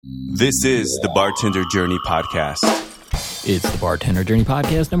This is the Bartender Journey Podcast. It's the Bartender Journey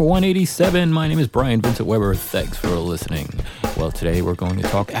Podcast, number 187. My name is Brian Vincent Weber. Thanks for listening. Well, today we're going to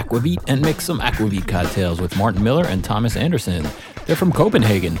talk aquavit and mix some aquavit cocktails with Martin Miller and Thomas Anderson. They're from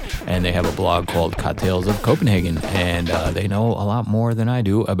Copenhagen, and they have a blog called Cocktails of Copenhagen, and they know a lot more than I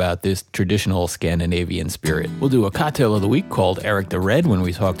do about this traditional Scandinavian spirit. We'll do a cocktail of the week called Eric the Red when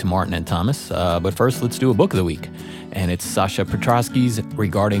we talk to Martin and Thomas, but first let's do a book of the week, and it's Sasha Petrosky's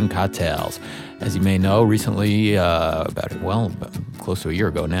Regarding Cocktails. As you may know, recently, close to a year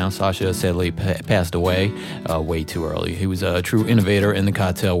ago now, Sasha sadly passed away way too early. He was a true innovator in the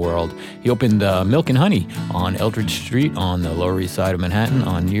cocktail world. He opened Milk and Honey on Eldridge Street on the Lower East Side of Manhattan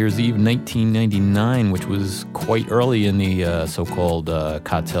on New Year's Eve 1999, which was quite early in the so-called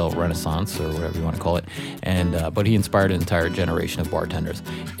cocktail renaissance, or whatever you want to call it. But he inspired an entire generation of bartenders.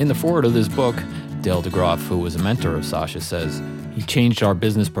 In the foreword of this book, Dale DeGroff, who was a mentor of Sasha, says, "He changed our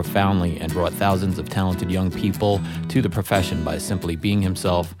business profoundly and brought thousands of talented young people to the profession by simply being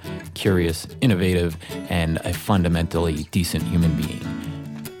himself, curious, innovative, and a fundamentally decent human being."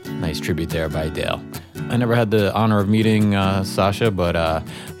 Nice tribute there by Dale. I never had the honor of meeting Sasha, but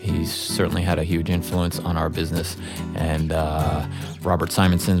he certainly had a huge influence on our business. And Robert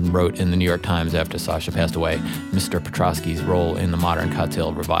Simonson wrote in the New York Times after Sasha passed away, "Mr. Petrosky's role in the modern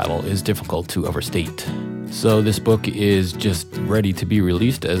cocktail revival is difficult to overstate." So this book is just ready to be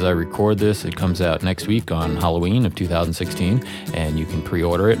released as I record this. It comes out next week on Halloween of 2016, and you can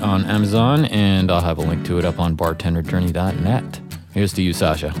pre-order it on Amazon, and I'll have a link to it up on bartenderjourney.net. Here's to you,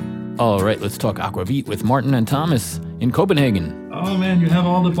 Sasha. All right, let's talk aquavit with Martin and Thomas in Copenhagen. Oh man, you have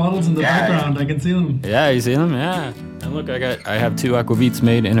all the bottles in the background. I can see them. Yeah, you see them? Yeah. And look, I have 2 aquavits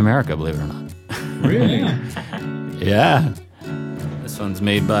made in America, believe it or not. Really? Yeah. This one's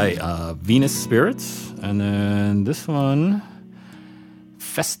made by Venus Spirits, and then this one,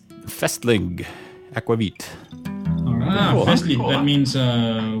 Festlig Aquavit. All right. Cool. Festlig. Cool. That means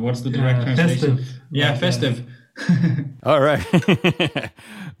what's the direct translation? Festive. Yeah, festive. All right.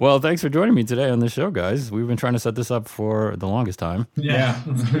 Well, thanks for joining me today on the show, guys. We've been trying to set this up for the longest time. Yeah.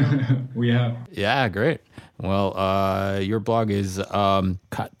 We have. Yeah, great. Well, your blog is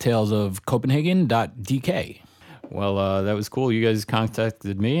cocktailsofcopenhagen.dk. Well, that was cool. You guys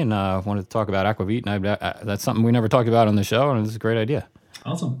contacted me and wanted to talk about aquavit, and that's something we never talked about on the show, and it's a great idea.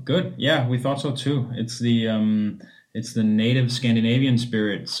 Awesome. Good. Yeah, we thought so too. It's the native Scandinavian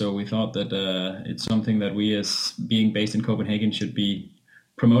spirit, so we thought that it's something that we, as being based in Copenhagen, should be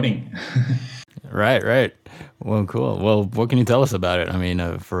promoting. Right. Well, cool. Well, what can you tell us about it? I mean,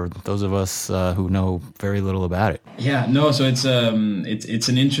 for those of us who know very little about it. Yeah, no. So it's an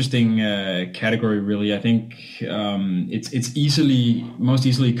interesting category, really. I think it's most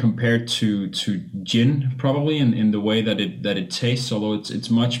easily compared to gin, probably, in the way that it tastes. Although it's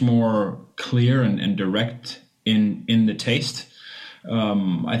much more clear and direct in the taste.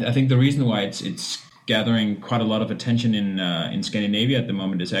 I think the reason why it's gathering quite a lot of attention in Scandinavia at the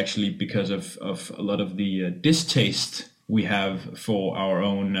moment is actually because of a lot of the distaste we have for our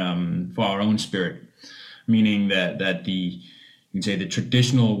own spirit, meaning that you can say the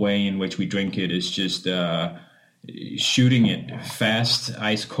traditional way in which we drink it is just shooting it fast,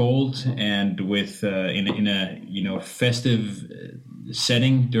 ice cold, and with in a festive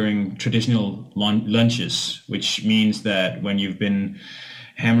setting during traditional lunches, which means that when you've been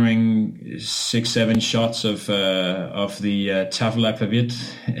hammering 6-7 shots of the Tafel Aquavit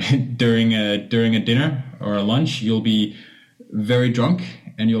during a dinner or a lunch, you'll be very drunk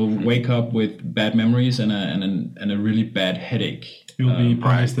and you'll wake up with bad memories and a really bad headache. You'll be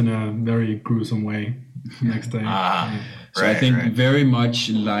punished in a very gruesome way next day. So I think very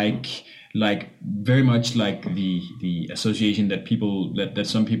much like the association that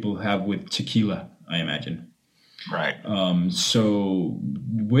some people have with tequila, I imagine. Right. So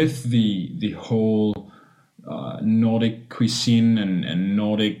with the whole Nordic cuisine and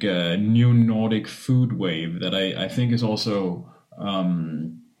Nordic new Nordic food wave that I think is also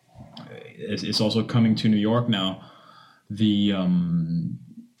coming to New York now, you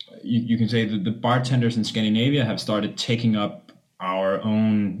can say that the bartenders in Scandinavia have started taking up our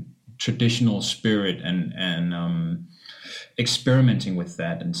own traditional spirit and experimenting with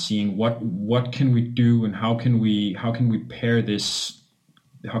that and seeing what can we do and how can we pair this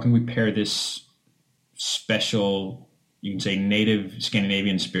special, you can say, native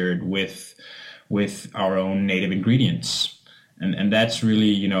Scandinavian spirit with our own native ingredients, and that's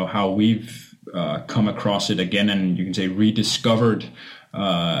really how we've come across it again, and you can say rediscovered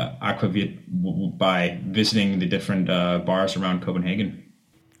aquavit by visiting the different bars around Copenhagen.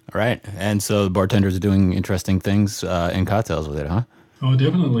 All right. And so the bartenders are doing interesting things in cocktails with it, huh? Oh,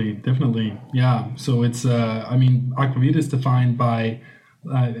 definitely, definitely. Yeah. So it's, I mean, aquavit is defined by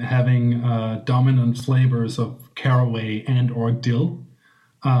having dominant flavors of caraway and or dill.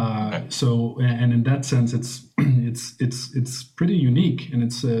 So, and in that sense, it's it's pretty unique, and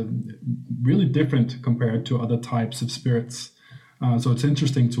it's really different compared to other types of spirits. So it's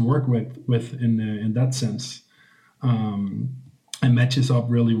interesting to work with in that sense, and matches up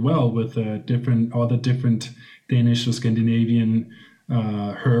really well with different Danish or Scandinavian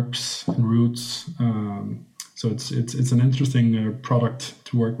herbs and roots. So it's an interesting product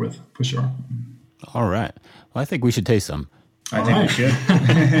to work with for sure. All right. Well, I think we should taste some. I think we should.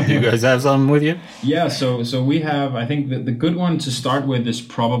 Do you guys have some with you? Yeah, so we have, I think the good one to start with is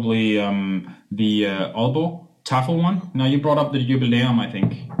probably the Aalborg Tafel one. Now, you brought up the Jubileum, I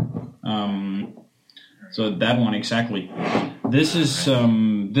think. So that one, exactly. This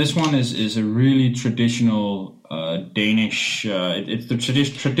one is a really traditional Danish, it's the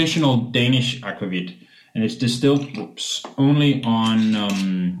traditional Danish aquavit, and it's distilled only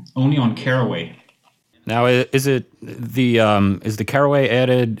on caraway. Now, is the caraway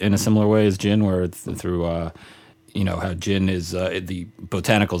added in a similar way as gin, where it's through, how gin is, the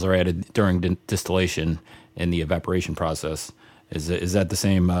botanicals are added during distillation in the evaporation process? Is that the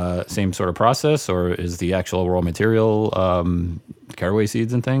same sort of process, or is the actual raw material caraway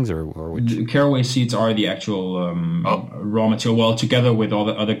seeds and things, or which? Caraway seeds are the actual raw material, well, together with all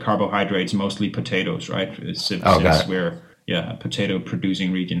the other carbohydrates, mostly potatoes, right? Since we're a potato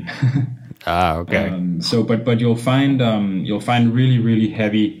producing region. Okay. But you'll find really, really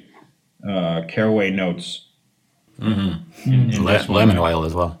heavy caraway notes. Mm-hmm. In lemon oil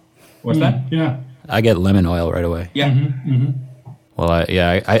as well. What's that? Yeah, I get lemon oil right away. Yeah. Well,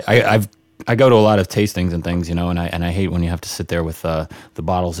 I go to a lot of tastings and things, and I hate when you have to sit there with the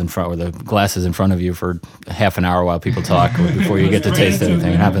bottles in front or the glasses in front of you for half an hour while people talk before you get to taste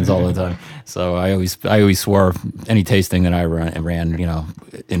anything. It happens all the time. So I always swore any tasting that I ran,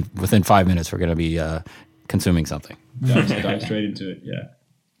 within 5 minutes we're going to be consuming something. Dive straight into it. Yeah.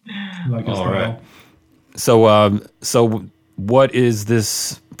 like all right. So what is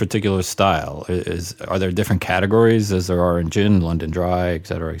this particular style? Are there different categories as there are in gin, London Dry, et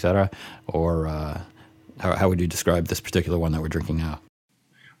cetera, or how would you describe this particular one that we're drinking now?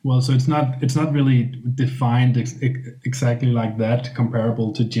 Well, so it's not really defined exactly like that,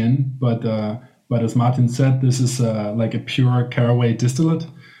 comparable to gin, but as Martin said, this is like a pure caraway distillate.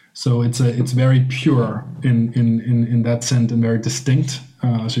 So it's very pure in that sense and very distinct.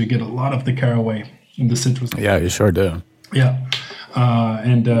 So you get a lot of the caraway in the citrus. Yeah, you sure do. Yeah.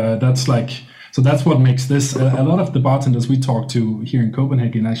 That's that's what makes this. A lot of the bartenders we talk to here in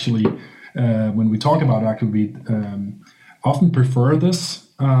Copenhagen, actually, when we talk about aquavit, often prefer this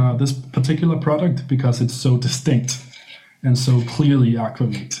particular product because it's so distinct and so clearly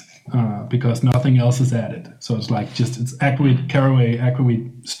aquavit, because nothing else is added. So it's it's aquavit, caraway,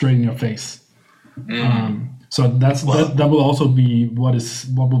 aquavit straight in your face. So that will also be what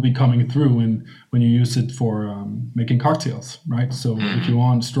will be coming through when you use it for making cocktails, right? So if you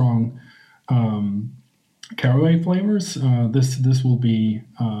want strong caraway flavors, this will be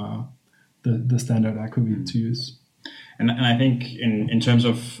the standard aquavit to use. And I think in terms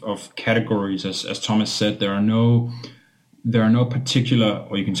of categories, as Thomas said, there are no particular,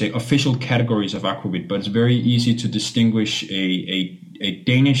 or you can say official categories of aquavit, but it's very easy to distinguish a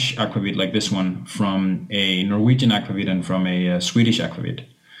Danish aquavit like this one from a Norwegian aquavit and from a Swedish aquavit,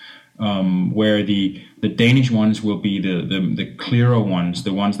 where the Danish ones will be the clearer ones,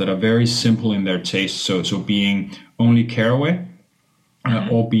 the ones that are very simple in their taste, so being only caraway,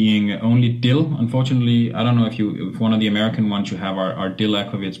 or being only dill. Unfortunately, I don't know if one of the American ones you have are dill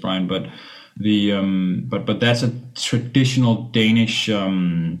aquavits, Brian, but but that's a traditional Danish,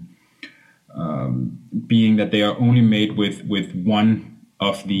 being that they are only made with one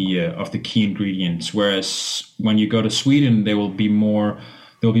of the key ingredients, whereas when you go to Sweden, they'll be more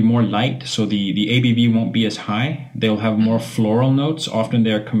light, so the ABV won't be as high. They'll have more floral notes. Often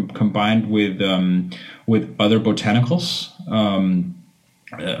they're combined with other botanicals,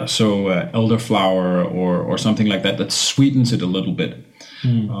 elderflower or something like that sweetens it a little bit.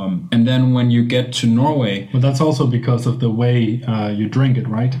 And then when you get to Norway, but that's also because of the way you drink it,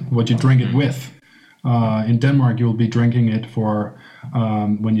 right? What you drink it with. In Denmark, you'll be drinking it for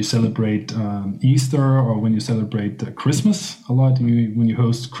when you celebrate Easter or when you celebrate Christmas. A lot when you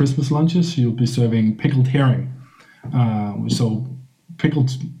host Christmas lunches, you'll be serving pickled herring. So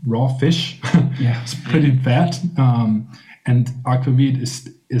pickled raw fish. Yeah, it's pretty fat, and aquavit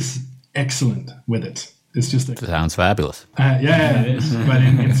is excellent with it. It's just Sounds fabulous. yeah, it is. But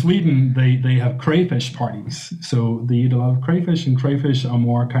in Sweden, they have crayfish parties. So they eat a lot of crayfish, and crayfish are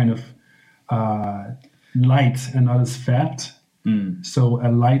more kind of light and not as fat. So a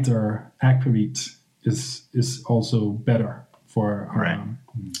lighter aquavit is also better for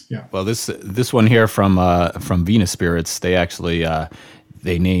yeah. Well, this one here from Venus Spirits, they actually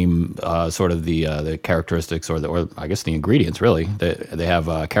they name sort of the characteristics or I guess the ingredients really. They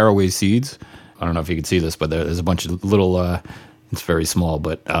have caraway seeds. I don't know if you can see this, but there's a bunch of little. It's very small,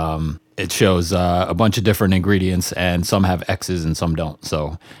 but it shows a bunch of different ingredients, and some have X's and some don't.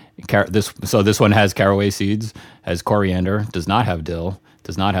 So this one has caraway seeds, has coriander, does not have dill,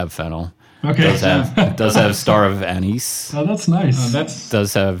 does not have fennel. Okay. Does have star of anise. Oh, that's nice.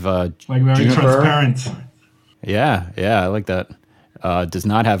 Does have like very juniper. transparent. Yeah, I like that. Does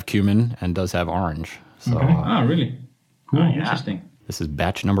not have cumin and does have orange. So Really? Cool. Interesting. This is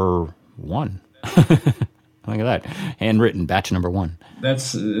batch number 1. Look at that, handwritten batch number 1.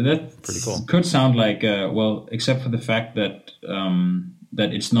 That's pretty cool. Could sound like except for the fact that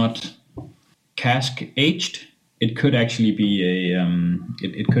that it's not cask aged. It could actually be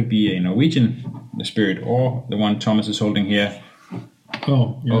it could be a Norwegian spirit or the one Thomas is holding here.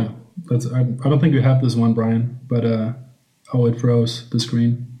 Oh yeah, I don't think you have this one, Brian. But it froze the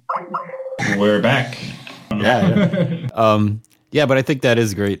screen. We're back. Yeah, but I think that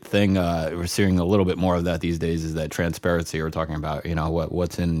is a great thing. We're seeing a little bit more of that these days. Is that transparency we're talking about?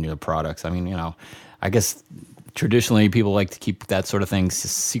 What's in your products. I mean, I guess traditionally people like to keep that sort of thing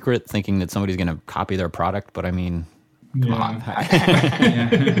secret, thinking that somebody's going to copy their product. But I mean, come on.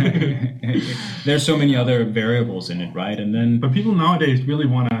 There's so many other variables in it, right? And then, but people nowadays really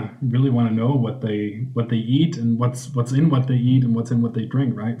want to know what they eat and what's in what they eat and what's in what they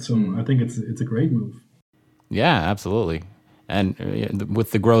drink, right? So I think it's a great move. Yeah, absolutely. And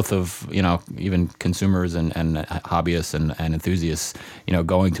with the growth of even consumers and hobbyists and enthusiasts,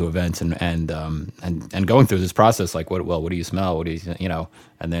 going to events and going through this process, like what do you smell? What do you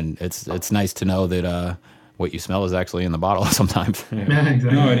And then it's nice to know that what you smell is actually in the bottle sometimes. Yeah,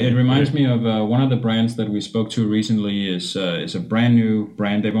 exactly. No, it reminds me of one of the brands that we spoke to recently is a brand new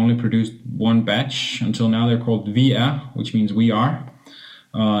brand. They've only produced one batch until now. They're called VR, which means we are.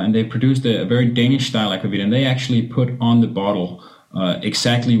 And they produced a very Danish style aquavit, and they actually put on the bottle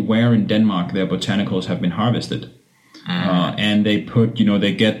exactly where in Denmark their botanicals have been harvested. And they put,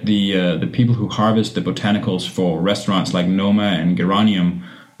 they get the people who harvest the botanicals for restaurants like Noma and Geranium,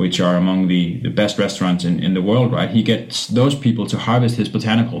 which are among the best restaurants in the world, right? He gets those people to harvest his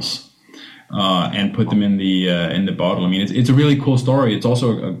botanicals and put them in the bottle. I mean, it's a really cool story. It's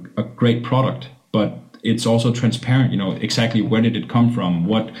also a great product, but it's also transparent, exactly where did it come from?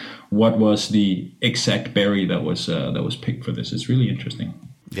 What was the exact berry that was picked for this? It's really interesting.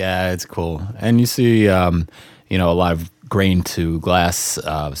 Yeah, it's cool. And you see, a lot of grain to glass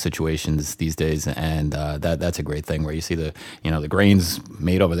situations these days, and that's a great thing where you see the grains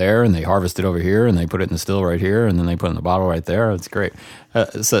made over there, and they harvest it over here, and they put it in the still right here, and then they put it in the bottle right there. It's great.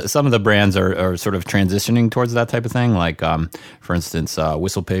 So some of the brands are sort of transitioning towards that type of thing. Like, for instance,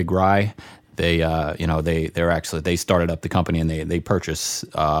 Whistle Pig Rye. They they started up the company, and they purchase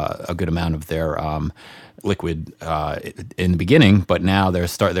a good amount of their liquid in the beginning, but now they're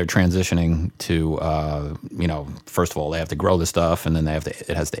transitioning to first of all they have to grow the stuff, and then it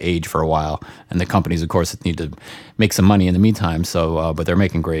has to age for a while, and the companies of course need to make some money in the meantime. So but they're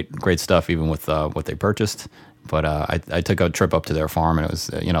making great stuff even with what they purchased. But I took a trip up to their farm, and it was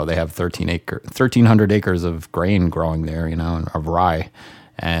they have 1,300 acres of grain growing there, of rye,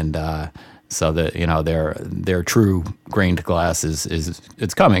 and so that their true grain to glass is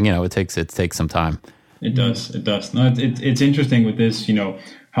it's coming. It takes some time. It does. No, it's interesting with this.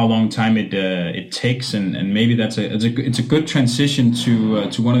 How long time it takes, and maybe it's a good transition to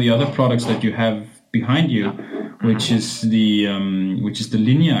one of the other products that you have behind you, which is the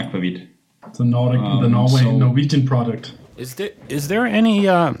Linje Aquavit. It's a Norwegian product. Is there any?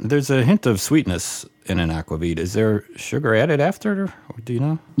 There's a hint of sweetness in an aquavit. Is there sugar added after? Or do you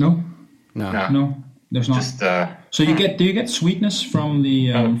know? No, there's not. Just, so do you get sweetness from the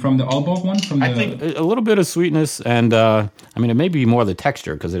Aalborg one? I think a little bit of sweetness, and it may be more the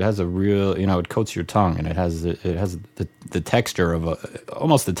texture, because it has a real, it coats your tongue, and it has the texture of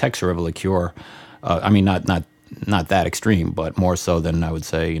almost the texture of a liqueur. Not that extreme, but more so than I would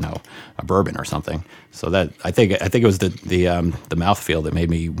say, a bourbon or something. So that I think it was the mouthfeel that made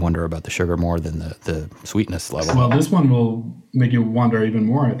me wonder about the sugar more than the sweetness level. Well, this one will make you wonder even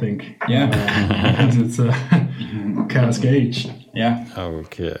more, I think. Yeah, because it's a cask aged. Yeah.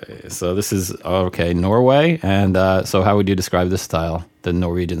 Okay, so this is Norway, and so how would you describe this style, the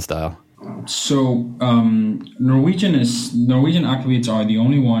Norwegian style? So Norwegian aquavits are the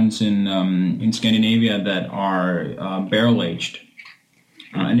only ones in Scandinavia that are barrel aged,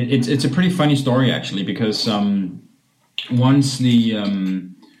 and it's a pretty funny story actually, because once the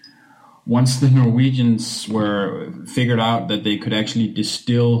Norwegians were figured out that they could actually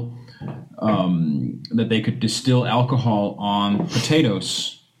distill alcohol on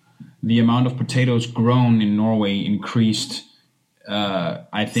potatoes, the amount of potatoes grown in Norway increased.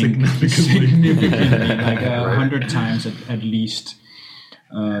 I think significantly, like 100 times at least.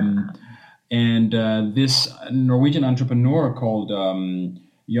 And this Norwegian entrepreneur called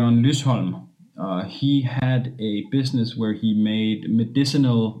Jan Lysholm, he had a business where he made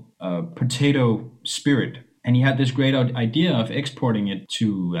medicinal potato spirit, and he had this great idea of exporting it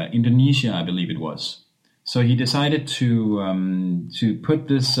to Indonesia, I believe it was. So he decided to put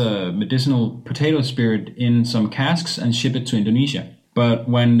this medicinal potato spirit in some casks and ship it to Indonesia. But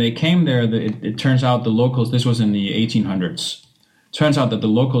when they came there, it turns out the locals, this was in the 1800s, turns out that the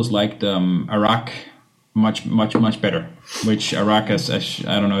locals liked arak much better, which arak, as I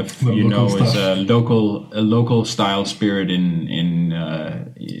don't know if you know, is a local style spirit in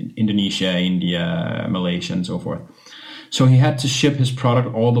Indonesia, India, Malaysia, and so forth. So he had to ship his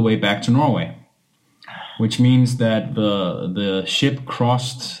product all the way back to Norway, which means that the ship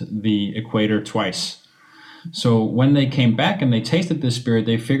crossed the equator twice. So when they came back and they tasted this spirit,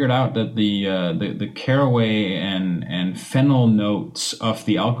 they figured out that the caraway and fennel notes of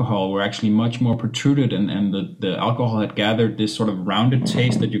the alcohol were actually much more protruded, and the alcohol had gathered this sort of rounded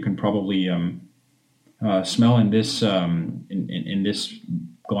taste that you can probably smell in this in this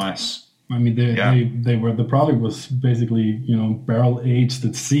glass. I mean, the product was basically, barrel aged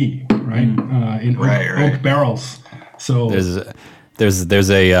at sea, right? In oak barrels. So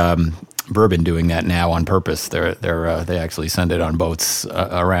there's a bourbon doing that now on purpose. They actually send it on boats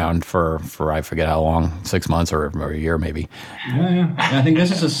around for I forget how long, 6 months or a year maybe. Yeah. I think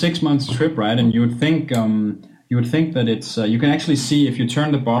this is a 6 months trip, right? And you would think that it's you can actually see if you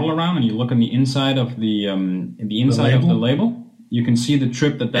turn the bottle around and you look on the inside of the label. You can see the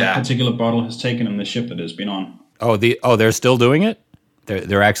trip that particular bottle has taken on the ship that it's been on. They're still doing it?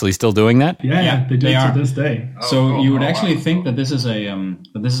 They're actually still doing that? Yeah, they do it to this day. So you would actually think that this is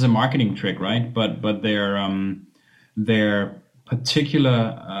a marketing trick, right? But their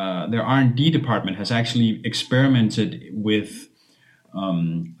particular their R&D department has actually experimented with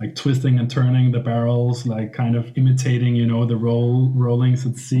like twisting and turning the barrels, like kind of imitating, the rollings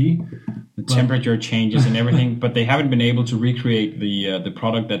at sea. The temperature changes and everything, but they haven't been able to recreate the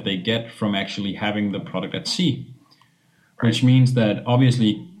product that they get from actually having the product at sea. Right. Which means that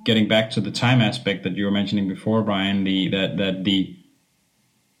obviously, getting back to the time aspect that you were mentioning before, Brian,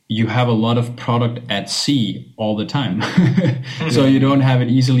 you have a lot of product at sea all the time, so you don't have it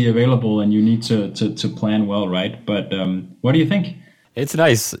easily available, and you need to plan well, right? But what do you think? It's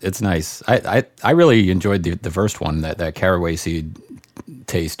nice. I really enjoyed the first one. That caraway seed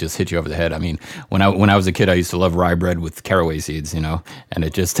taste just hit you over the head. I mean, when I was a kid, I used to love rye bread with caraway seeds, and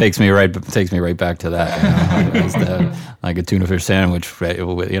it just takes me right back to that. Like a tuna fish sandwich,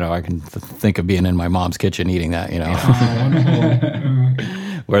 I can think of being in my mom's kitchen eating that.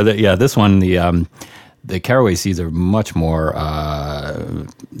 Where this one, the caraway seeds are much more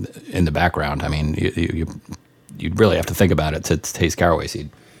in the background. I mean, you really have to think about it to taste caraway seed.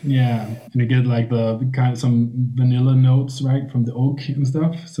 Yeah, and you get like the kind of some vanilla notes, right, from the oak and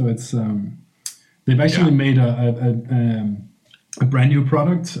stuff. So it's they've actually made a brand new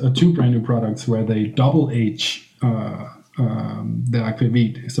product, two brand new products where they double age the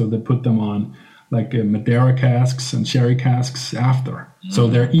aquavit. So they put them on like Madeira casks and sherry casks after. So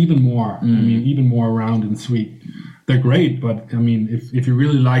they're even more, even more round and sweet. They're great, but I mean, if you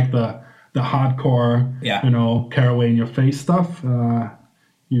really like the hardcore, caraway in your face stuff.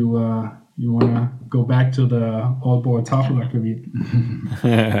 You want to go back to the old boy Tafelakvavit.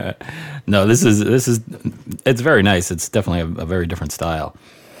 No, this is it's very nice. It's definitely a very different style.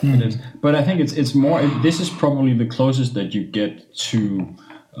 It is, but I think it's more. This is probably the closest that you get to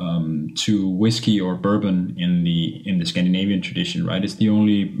whiskey or bourbon in the Scandinavian tradition, right? It's the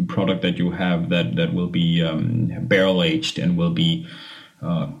only product that you have that will be barrel aged and will be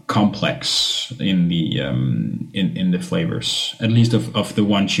complex in the flavors, at least of the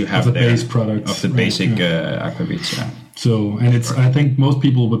ones you have of the there, base products, of the basic aquavits. Yeah. So, and it's I think most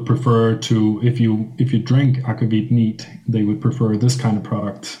people would prefer to if you drink aquavit neat, they would prefer this kind of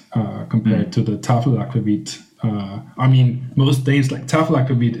product compared to the Tafelakvavit. I mean, most Danes like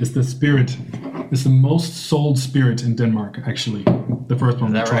Tafelakvavit is the most sold spirit in Denmark. Actually, the first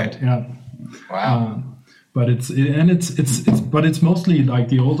one we tried. Right? Yeah. Wow. but it's mostly like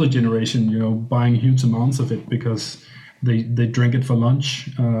the older generation, you know, buying huge amounts of it because they drink it for lunch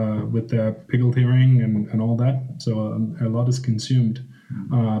with their pickled herring and all that. So a lot is consumed.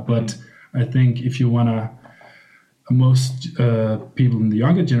 But I think if you wanna, most people in the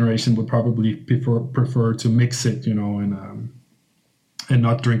younger generation would probably prefer to mix it, you know, and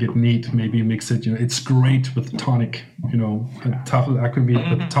not drink it neat. Maybe mix it, you know. It's great with tonic, you know, a Tafel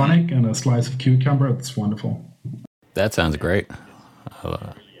aquavit with tonic and a slice of cucumber. It's wonderful. That sounds great.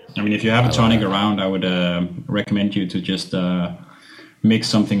 I mean, if you have a tonic around, I would recommend you to just mix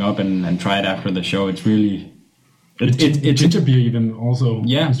something up and try it after the show. It's really... It's ginger beer even also.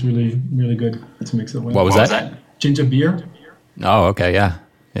 Yeah. It's really, really good to mix it with. What was that? Ginger beer. Oh, okay, yeah.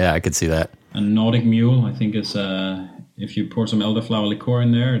 Yeah, I could see that. A Nordic Mule, I think, is... if you pour some elderflower liqueur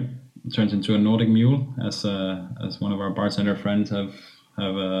in there, it turns into a Nordic Mule, as one of our bartender friends have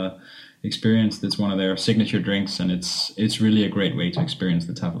experienced. It's one of their signature drinks, and it's really a great way to experience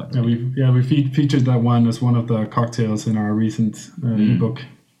the Tafel. We featured that one as one of the cocktails in our recent ebook.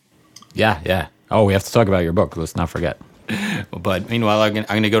 Yeah. Oh, we have to talk about your book. Let's not forget. But meanwhile, I'm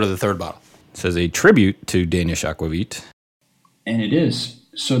going to go to the third bottle. It says a tribute to Danish aquavit, and it is.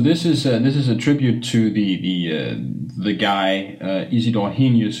 So this is a tribute to the guy Isidor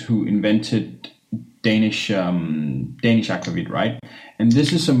Henius, who invented Danish aquavit, right? And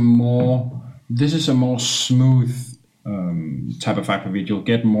this is a more smooth type of aquavit. You'll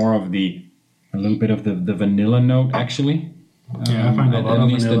get more of a little bit of the vanilla note, actually. Yeah, I find a lot of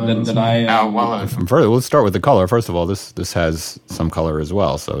vanilla. From further, let's start with the color. First of all, this has some color as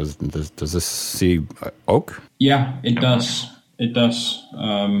well. So does this see oak? Yeah, it does. It does.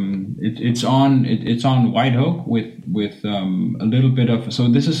 It's on white oak with a little bit of. So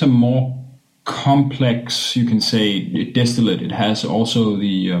this is a more complex, you can say, distillate. It has also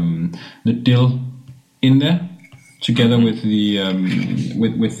the dill in there, together with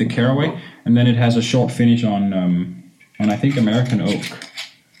the caraway, and then it has a short finish on I think American oak,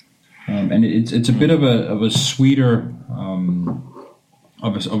 and it's a bit of a sweeter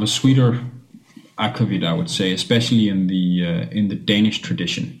of a sweeter aquavit, I would say, especially in the Danish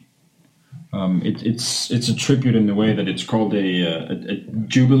tradition. It's a tribute in the way that it's called a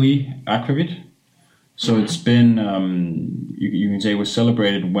Jubilee aquavit. So it's been you can say it was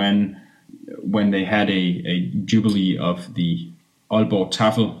celebrated when they had a Jubilee of the Aalborg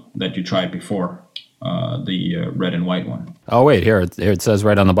Tafel that you tried before, the red and white one. Oh wait, here it says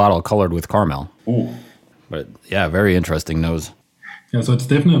right on the bottle, colored with caramel. Oh, but yeah, very interesting nose. Yeah, so it's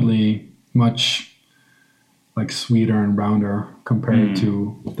definitely much like sweeter and rounder compared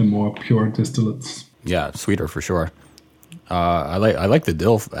to the more pure distillates. Yeah, sweeter for sure. I like the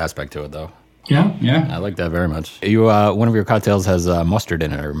dill aspect to it though. Yeah, I like that very much. You one of your cocktails has mustard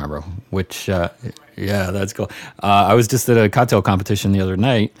in it, I remember. Which yeah, that's cool. I was just at a cocktail competition the other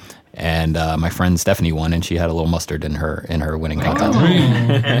night, and my friend Stephanie won, and she had a little mustard in her winning cocktail.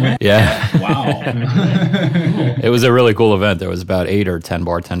 Oh. Yeah. Wow. It was a really cool event. There was about 8 or 10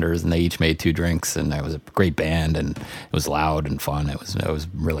 bartenders, and they each made 2 drinks, and there was a great band, and it was loud and fun. It was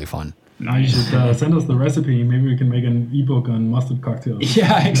really fun. Now you should send us the recipe. Maybe we can make an ebook on mustard cocktails.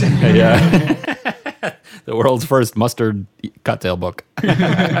 Yeah, exactly. Yeah. The world's first mustard cocktail book.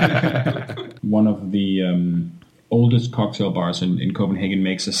 One of the oldest cocktail bars in Copenhagen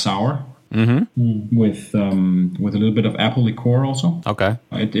makes a sour with a little bit of apple liqueur also. Okay.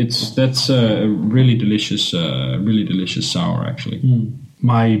 That's a really delicious sour actually.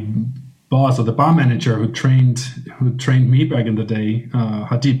 My boss, or the bar manager who trained me back in the day,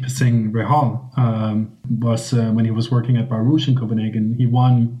 Hardeep Singh Rehal, was when he was working at Bar Rouge in Copenhagen, he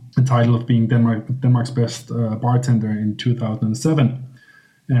won the title of being Denmark's best bartender in 2007,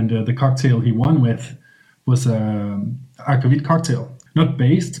 and the cocktail he won with was a aquavit cocktail, not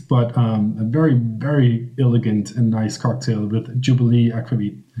based, but a very, very elegant and nice cocktail with Jubilee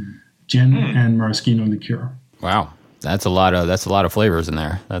aquavit, gin and maraschino liqueur. Wow. That's a lot of flavors in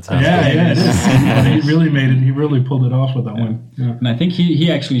there. That sounds good. He really made it. He really pulled it off with that one. Yeah. And I think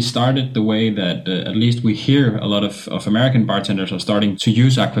he actually started the way that at least we hear a lot of American bartenders are starting to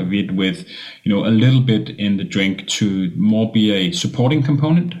use aquavit with, a little bit in the drink to more be a supporting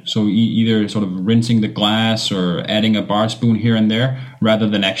component. So either sort of rinsing the glass or adding a bar spoon here and there, rather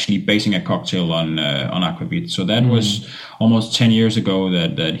than actually basing a cocktail on aquavit. So that was almost 10 years ago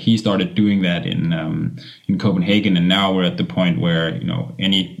that he started doing that in Copenhagen, and now we're at the point where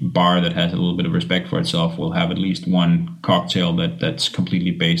any bar that has a little bit of respect for itself will have at least one cocktail that's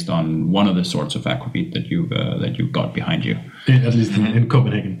completely based on one of the sorts of aquavit that you've got behind you. At least in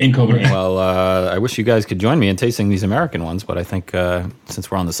Copenhagen. In Copenhagen. Well, I wish you guys could join me in tasting these American ones, but I think since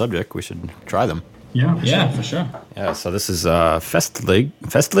we're on the subject, we should try them. Yeah, for sure. Yeah, so this is Festlig.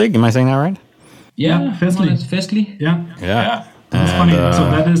 Festlig, am I saying that right? Yeah, Festlig. well, it's Festlig. Yeah. Yeah. That's funny. So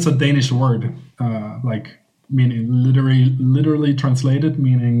that is a Danish word, like meaning literally translated,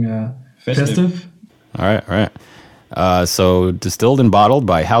 meaning festive. All right. So distilled and bottled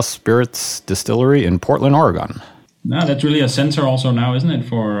by House Spirits Distillery in Portland, Oregon. No, that's really a center also now, isn't it,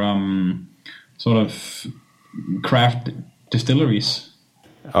 for sort of craft distilleries?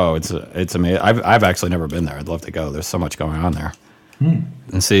 Oh, it's amazing. I've actually never been there. I'd love to go. There's so much going on there.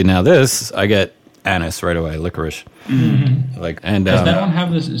 And see, now this, I get anise right away, licorice. Like, and Does that one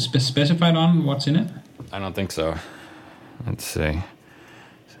have this specified on what's in it? I don't think so. Let's see.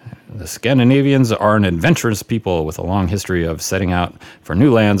 The Scandinavians are an adventurous people with a long history of setting out for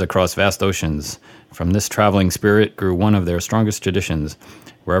new lands across vast oceans. From this traveling spirit grew one of their strongest traditions.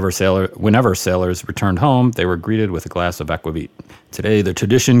 Whenever sailors returned home, they were greeted with a glass of aquavit. Today, the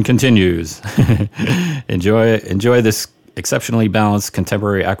tradition continues. Enjoy this exceptionally balanced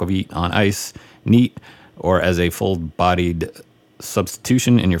contemporary aquavit on ice, neat, or as a full-bodied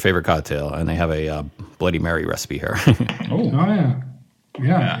substitution in your favorite cocktail. And they have a Bloody Mary recipe here. Oh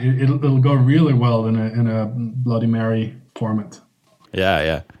yeah. It'll go really well in a Bloody Mary format.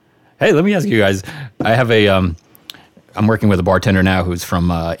 Yeah. Hey, let me ask you guys. I have I'm working with a bartender now who's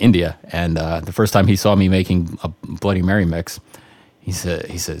from India, and the first time he saw me making a Bloody Mary mix, he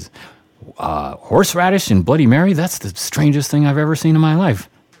says, horseradish and Bloody Mary, that's the strangest thing I've ever seen in my life.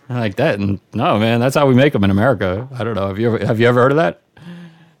 I'm like that, and no, man, that's how we make them in America. I don't know. Have you ever heard of that?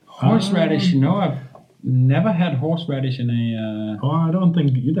 Horseradish? No, I've never had horseradish in a... Oh, I don't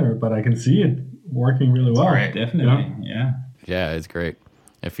think either, but I can see it working really well. Right, definitely, yeah. Yeah, it's great.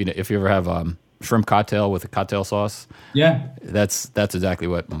 If you ever have shrimp cocktail with a cocktail sauce, that's exactly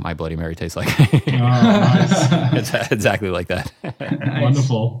what my Bloody Mary tastes like. Oh, nice. It's exactly like that. Nice.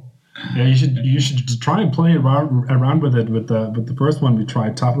 Wonderful. Yeah, you should try and play around with it with the first one we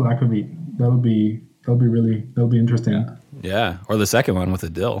tried, Tafel Aquavit. That'll be interesting. Yeah, or the second one with the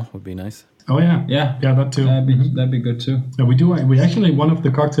dill would be nice. Oh yeah, that too. That'd be good too. Yeah, we actually, one of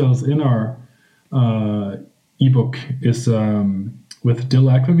the cocktails in our ebook is with dill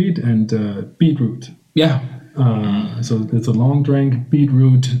aquavit and beetroot. Yeah. So it's a long drink,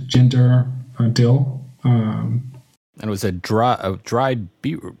 beetroot, ginger, dill. And it was a dried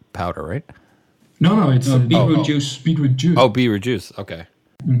beetroot powder, right? No, it's beetroot juice. Beetroot juice. Oh, beetroot juice. Okay.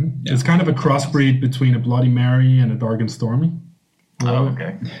 Mm-hmm. Yeah. It's kind of a crossbreed between a Bloody Mary and a Dark and Stormy. Oh,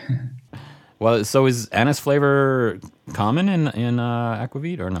 okay. Well, so is anise flavor common in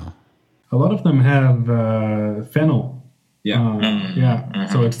aquavit or no? A lot of them have fennel. Yeah.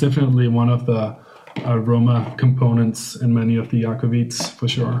 So it's definitely one of the aroma components in many of the aquavits for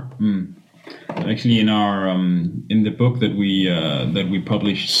sure. Actually, in our in the book that we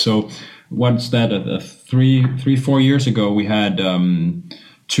published, so what's that? 3-4 years ago, we had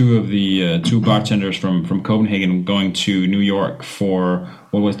two of the two bartenders from Copenhagen going to New York for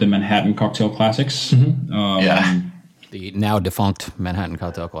what was the Manhattan Cocktail Classics. The now defunct Manhattan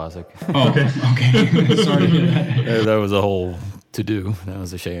Cocktail Classic. Oh, okay. Sorry to hear that. That was a whole to-do. That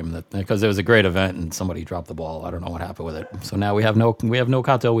was a shame because it was a great event and somebody dropped the ball. I don't know what happened with it. So now we have no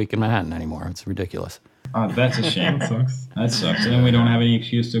cocktail week in Manhattan anymore. It's ridiculous. Oh, that's a shame. That sucks. That sucks. And then we don't have any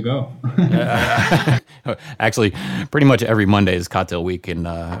excuse to go. Actually, pretty much every Monday is cocktail week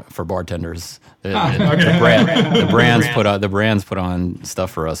for bartenders. The brands put on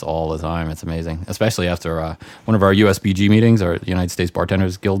stuff for us all the time. It's amazing, especially after one of our USBG meetings, or United States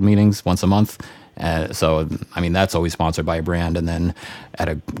Bartenders Guild meetings, once a month. So, I mean, that's always sponsored by a brand, and then at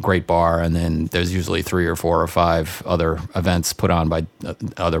a great bar, and then there's usually 3 or 4 or 5 other events put on by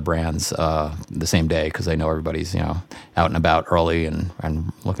other brands the same day, because they know everybody's, out and about early and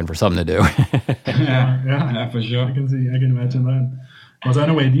looking for something to do. Yeah, for sure. I can imagine that. Well, so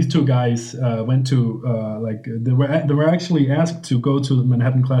anyway, these two guys went to they were actually asked to go to the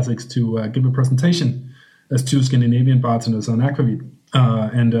Manhattan Classics to give a presentation as 2 Scandinavian bartenders on aquavit.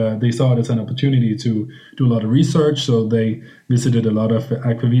 And they saw it as an opportunity to do a lot of research. So they visited a lot of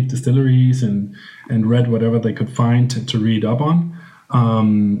aquavit distilleries and read whatever they could find to read up on.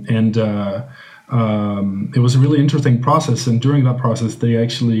 It was a really interesting process. And during that process, they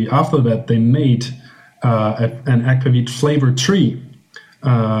actually, after that, they made an aquavit flavor tree.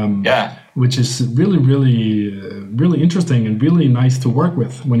 Which is really, really, really interesting and really nice to work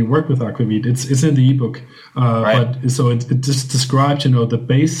with when you work with aquavit. It's in the ebook, right. But so it just describes the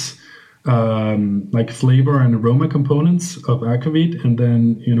base like flavor and aroma components of aquavit, and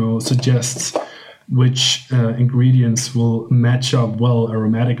then suggests which ingredients will match up well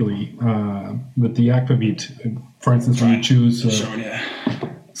aromatically with the aquavit. For instance, when you choose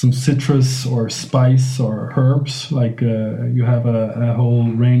some citrus or spice or herbs. Like you have a whole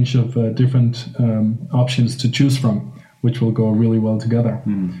range of different options to choose from, which will go really well together.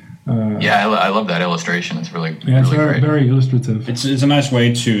 I love that illustration. It's really it's really very, great. very illustrative. It's a nice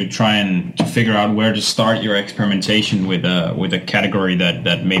way to try and to figure out where to start your experimentation with a category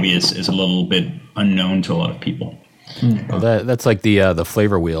that maybe is a little bit unknown to a lot of people. Well, that's like the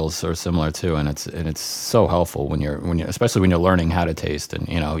flavor wheels are similar too, and it's so helpful when you're especially when you're learning how to taste. And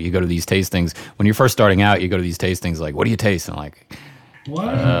you go to these tastings when you're first starting out. You go to these tastings like, what do you taste? And like,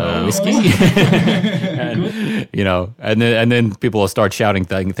 whiskey. and, and then people will start shouting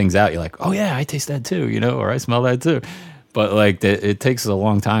things out. You're like, oh yeah, I taste that too, or I smell that too. But like it takes a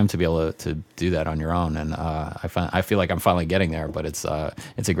long time to be able to do that on your own, and I feel like I'm finally getting there. But it's a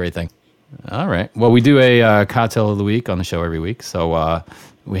great thing. All right. Well, we do a cocktail of the week on the show every week. So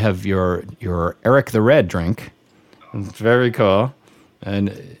we have your Eric the Red drink. It's very cool.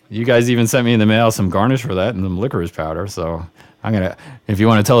 And you guys even sent me in the mail some garnish for that and some licorice powder. So if you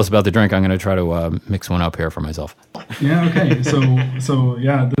want to tell us about the drink, I'm going to try to mix one up here for myself. Yeah. Okay. So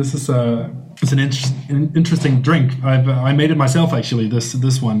yeah, this is it's an interesting drink. I made it myself actually.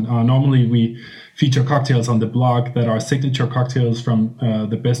 This one. Normally we feature cocktails on the blog that are signature cocktails from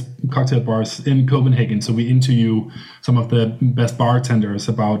the best cocktail bars in Copenhagen. So we interview some of the best bartenders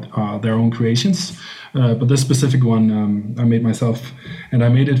about their own creations. But this specific one I made myself, and I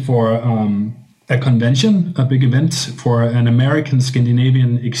made it for a convention, a big event for an American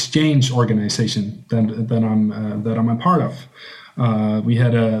Scandinavian exchange organization that I'm a part of. We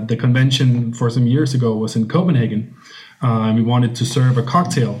had the convention for some years ago was in Copenhagen. We wanted to serve a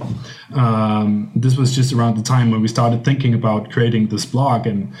cocktail. This was just around the time when we started thinking about creating this blog,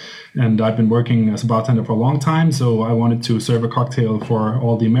 and I've been working as a bartender for a long time, so I wanted to serve a cocktail for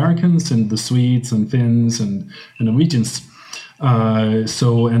all the Americans and the Swedes and Finns and Norwegians.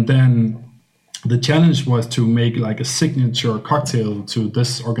 And then the challenge was to make like a signature cocktail to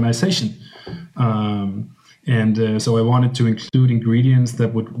this organization. So I wanted to include ingredients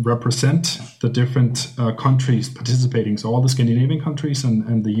that would represent the different countries participating, so all the Scandinavian countries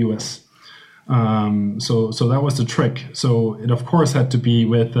and the US. So that was the trick. So it of course had to be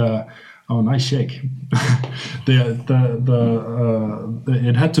with nice shake. It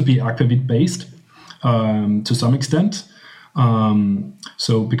had to be aquavit based to some extent.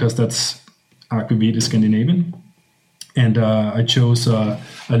 So because that's aquavit is Scandinavian, and I chose a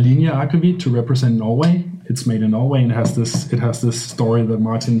Linje aquavit to represent Norway. It's made in Norway and it has this story that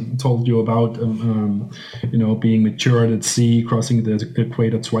Martin told you about, being matured at sea, crossing the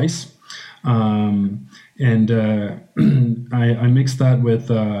equator twice. I mixed that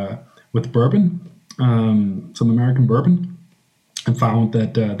with bourbon, some American bourbon, and found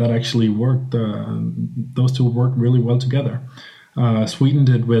that actually worked. Those two worked really well together. Sweetened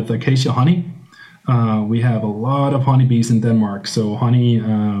it with acacia honey. We have a lot of honeybees in Denmark, so honey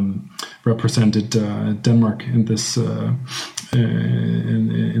represented Denmark in this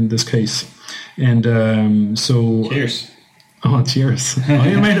in this case. And so cheers. Oh, cheers! Oh,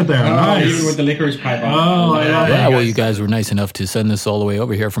 you made it there. Nice. Even with the licorice pipe on. Oh, yeah. Well, you guys were nice enough to send this all the way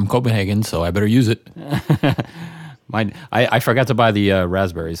over here from Copenhagen, so I better use it. I forgot to buy the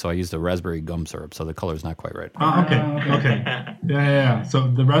raspberry, so I used the raspberry gum syrup, so the color's not quite right. Okay. Yeah. So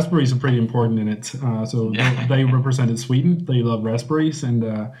the raspberries are pretty important in it. They represented Sweden. They love raspberries, and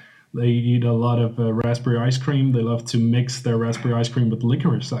they eat a lot of raspberry ice cream. They love to mix their raspberry ice cream with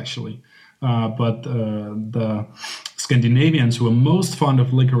licorice, actually. But the Scandinavians who are most fond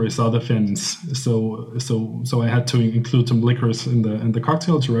of licorice are the Finns. So I had to include some licorice in the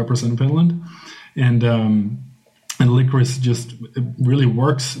cocktail to represent Finland, and licorice just really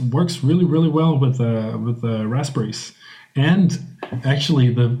works really, really well with raspberries. And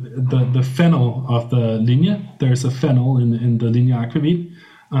actually, the fennel of the Linje, there's a fennel in the Linje aquavit.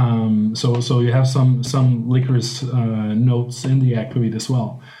 So you have some licorice notes in the aquavit as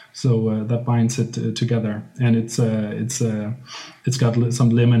well. So that binds it together, and it's got some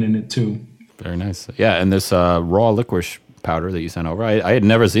lemon in it too. Very nice. Yeah, and this raw licorice powder that you sent over, I had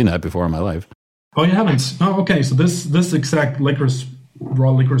never seen that before in my life. Oh, you haven't? Oh, okay. So this exact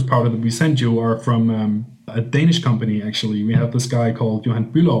raw licorice powder that we sent you are from a Danish company. Actually, we have this guy called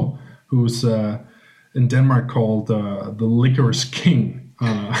Johan Bülow, who's in Denmark called the Licorice King,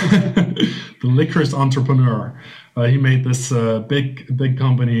 the licorice entrepreneur. He made this big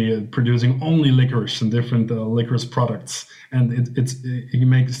company producing only licorice and different licorice products, and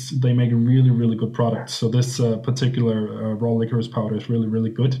they make a really, really good product. So this particular raw licorice powder is really, really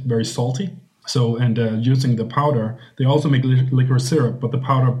good, very salty. So using the powder, they also make licorice syrup, but the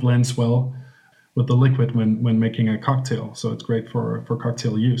powder blends well with the liquid when making a cocktail. So it's great for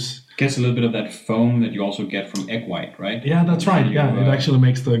cocktail use. Gets a little bit of that foam that you also get from egg white, right? Yeah, that's right. Yeah, it actually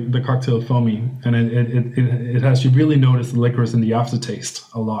makes the cocktail foamy, and it has, you really notice the licorice in the aftertaste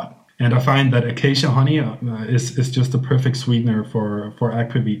a lot. And I find that acacia honey is just a perfect sweetener for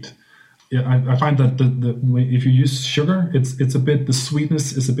aquavit. Yeah, I find that if you use sugar, it's a bit, the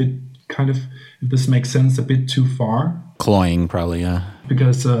sweetness is a bit kind of, if this makes sense, a bit too far. Cloying, probably, yeah.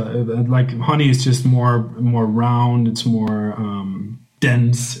 Because like honey is just more round, it's more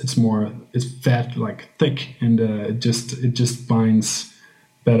dense, it's fat, like thick, and it just binds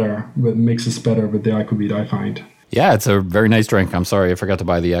better, it mixes better with the aquavit, I find. Yeah, it's a very nice drink. I'm sorry I forgot to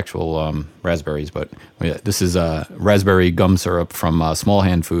buy the actual raspberries, but this is raspberry gum syrup from Small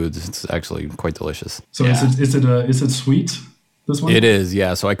Hand Foods. It's actually quite delicious. So is it sweet? This one? It is,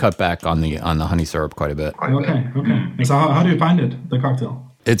 yeah. So I cut back on the honey syrup quite a bit. Okay. And so how do you find it, the cocktail?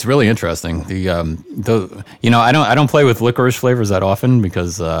 It's really interesting. I don't play with licorice flavors that often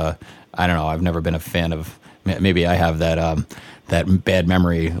because I don't know. I've never been a fan of. Maybe I have that bad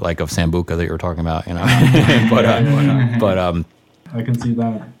memory like of Sambuca that you were talking about, you know. but I can see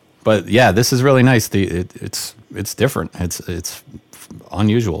that. But yeah, this is really nice. It's different. It's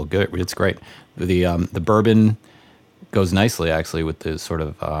unusual. Good. It's great. The bourbon goes nicely actually with the sort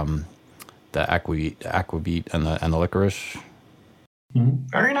of the aquavit and the licorice. Mm-hmm.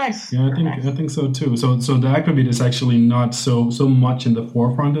 Very nice. Yeah, I think so too. So the aquavit is actually not so much in the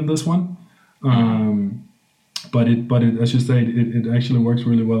forefront in this one. But it, as you say, it actually works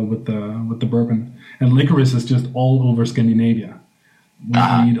really well with the bourbon. And licorice is just all over Scandinavia. We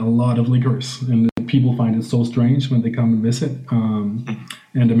eat a lot of licorice, and people find it so strange when they come and visit.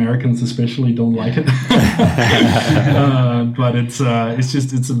 And Americans especially don't like it. But it's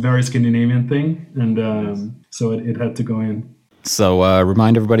a very Scandinavian thing, and so it had to go in. So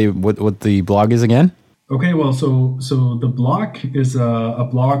remind everybody what the blog is again. Okay, well, so the blog is a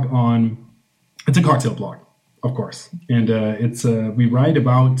blog on. It's a cocktail blog, of course, and we write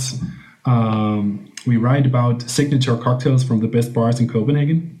about signature cocktails from the best bars in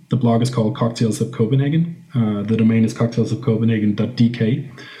Copenhagen. The blog is called Cocktails of Copenhagen. The domain is cocktailsofcopenhagen.dk.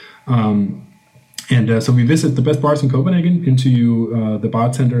 So we visit the best bars in Copenhagen, interview the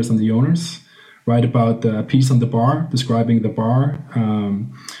bartenders and the owners, write about a piece on the bar describing the bar,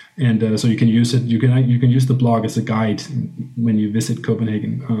 so you can use it. You can use the blog as a guide when you visit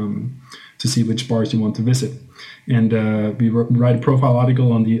Copenhagen to see which bars you want to visit. And we write a profile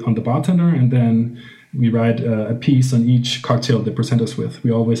article on the bartender, and then we write a piece on each cocktail they present us with.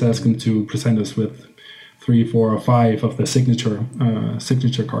 We always ask them to present us with 3, 4, or 5 of the signature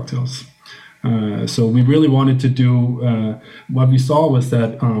cocktails. So we really wanted to do. What we saw was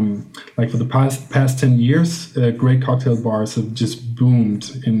that, like for the past 10 years, great cocktail bars have just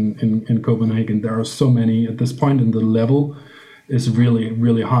boomed in Copenhagen. There are so many at this point, and the level is really,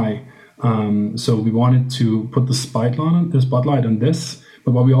 really high. So we wanted to put the spotlight on this.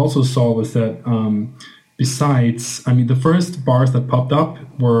 But what we also saw was that besides, the first bars that popped up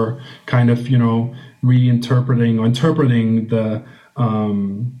were kind of, reinterpreting or interpreting the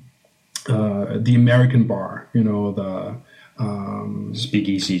American bar, the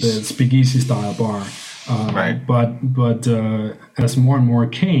speakeasy style bar. Right. But as more and more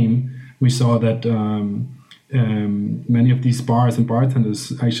came, we saw that many of these bars and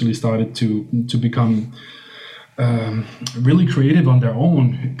bartenders actually started to become really creative on their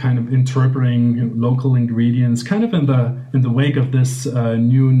own, kind of interpreting local ingredients, kind of in the wake of this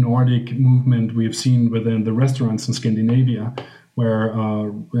new Nordic movement we've seen within the restaurants in Scandinavia, where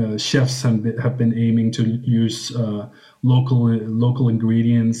chefs have been aiming to use local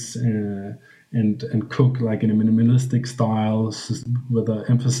ingredients and cook like in a minimalistic style with an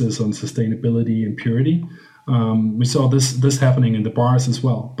emphasis on sustainability and purity. We saw this happening in the bars as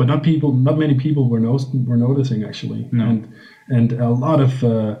well, but not many people were noticing actually. No. And a lot of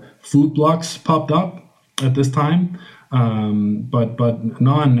food blogs popped up at this time, but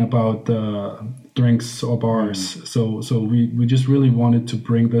none about drinks or bars. So we just really wanted to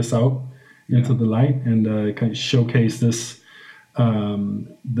bring this out into the light and kind of showcase this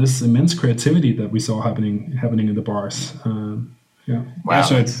immense creativity that we saw happening in the bars. Yeah. Wow.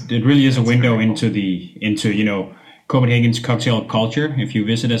 So it really is a window into Copenhagen's cocktail culture. If you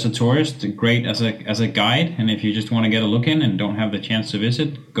visit as a tourist, great as a guide, and if you just want to get a look in and don't have the chance to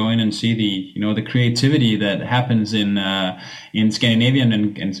visit, go in and see the creativity that happens in Scandinavian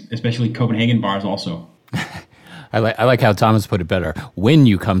and especially Copenhagen bars also. I like how Thomas put it better. When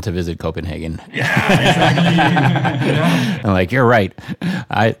you come to visit Copenhagen. Yeah, exactly. Yeah. I'm like, you're right.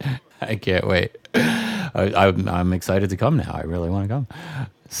 I can't wait. I'm excited to come now. I really want to come.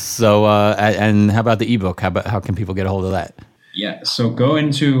 So, and how about the ebook? How can people get a hold of that? Yeah, so go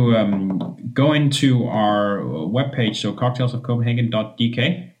into our webpage, so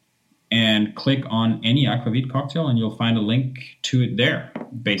cocktailsofcopenhagen.dk, and click on any Aquavit cocktail, and you'll find a link to it there,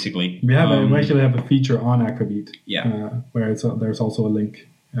 basically. We actually have a feature on Aquavit, where there's also a link.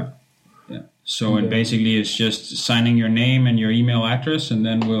 Yeah. So and basically, it's just signing your name and your email address, and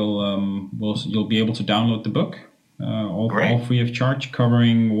then you'll be able to download the book. All free of charge,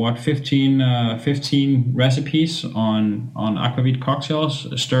 covering 15 recipes on Aquavit cocktails,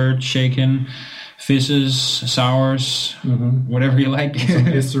 stirred, shaken, fizzes, sours, whatever you like. Some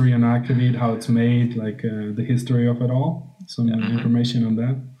history on Aquavit, how it's made, like the history of it all. Some information on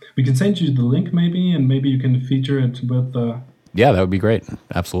that. We can send you the link maybe, and maybe you can feature it with. Yeah, that would be great.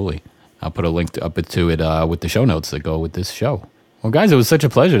 Absolutely. I'll put a link up to it with the show notes that go with this show. Well, guys, it was such a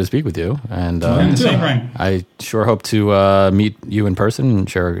pleasure to speak with you, and I sure hope to meet you in person and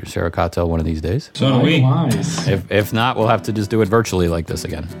share a cocktail one of these days. So do we. If not, we'll have to just do it virtually like this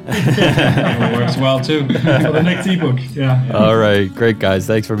again. It works well too for the next ebook. Yeah. All right, great guys.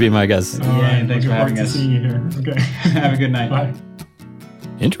 Thanks for being my guest. And thanks for having us. Seeing you here. Okay. Have a good night. Bye.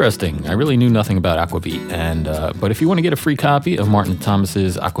 Interesting. I really knew nothing about Aquavit, but if you want to get a free copy of Martin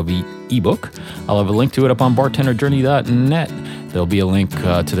Thomas's Aquavit ebook, I'll have a link to it up on bartenderjourney.net. There'll be a link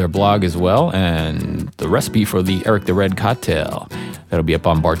to their blog as well, and the recipe for the Eric the Red cocktail. That'll be up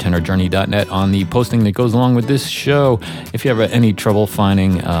on bartenderjourney.net on the posting that goes along with this show. If you have any trouble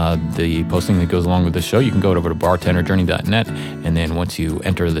finding the posting that goes along with this show, you can go over to bartenderjourney.net, and then once you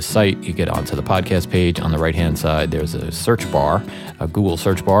enter the site, you get onto the podcast page. On the right-hand side, there's a search bar, a Google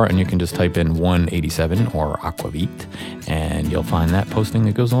search bar, and you can just type in 187 or Aquavit, and you'll find that posting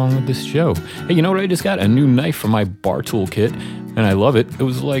that goes along with this show. Hey, you know what I just got? A new knife for my bar tool kit. And I love it. It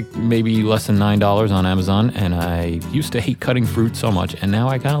was like maybe less than $9 on Amazon, and I used to hate cutting fruit so much, and now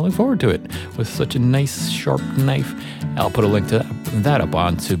I kind of look forward to it with such a nice, sharp knife. I'll put a link to that up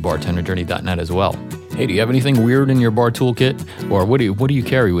onto bartenderjourney.net as well. Hey, do you have anything weird in your bar toolkit? Or what do you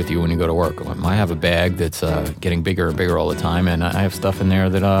carry with you when you go to work? I have a bag that's getting bigger and bigger all the time, and I have stuff in there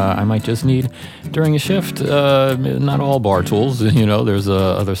that I might just need during a shift. Not all bar tools, there's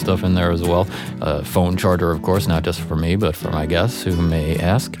other stuff in there as well. Phone charger, of course, not just for me, but for my guests who may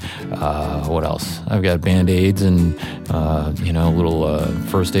ask. What else? I've got Band-Aids and, little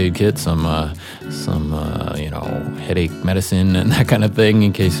first aid kit, some headache medicine and that kind of thing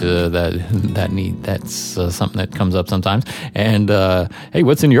in case that's something that comes up sometimes. And hey,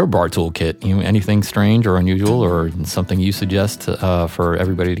 what's in your bar tool kit? Anything strange or unusual or something you suggest for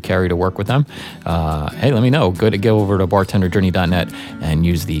everybody to carry to work with them? Hey, let me know. Go over to bartenderjourney.net and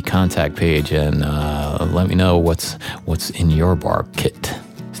use the contact page and let me know what's in your bar kit.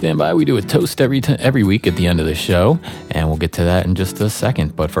 Stand by. We do a toast every week at the end of the show, and we'll get to that in just a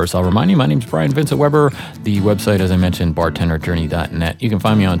second. But first, I'll remind you, my name's Brian Vincent Weber. The website, as I mentioned, bartenderjourney.net. You can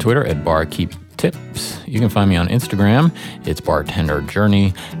find me on Twitter at barkeeptips. You can find me on Instagram. It's Bartender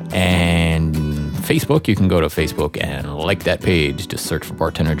Journey. And Facebook, you can go to Facebook and like that page. Just search for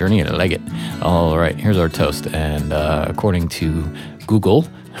Bartender Journey and like it. All right, here's our toast. And according to Google,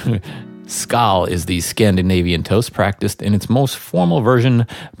 Skål is the Scandinavian toast practiced in its most formal version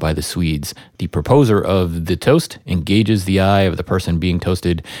by the Swedes. The proposer of the toast engages the eye of the person being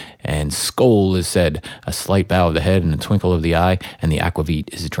toasted, and skål is said, a slight bow of the head and a twinkle of the eye, and the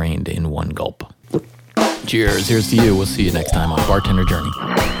aquavit is drained in one gulp. Cheers. Here's to you. We'll see you next time on Bartender Journey.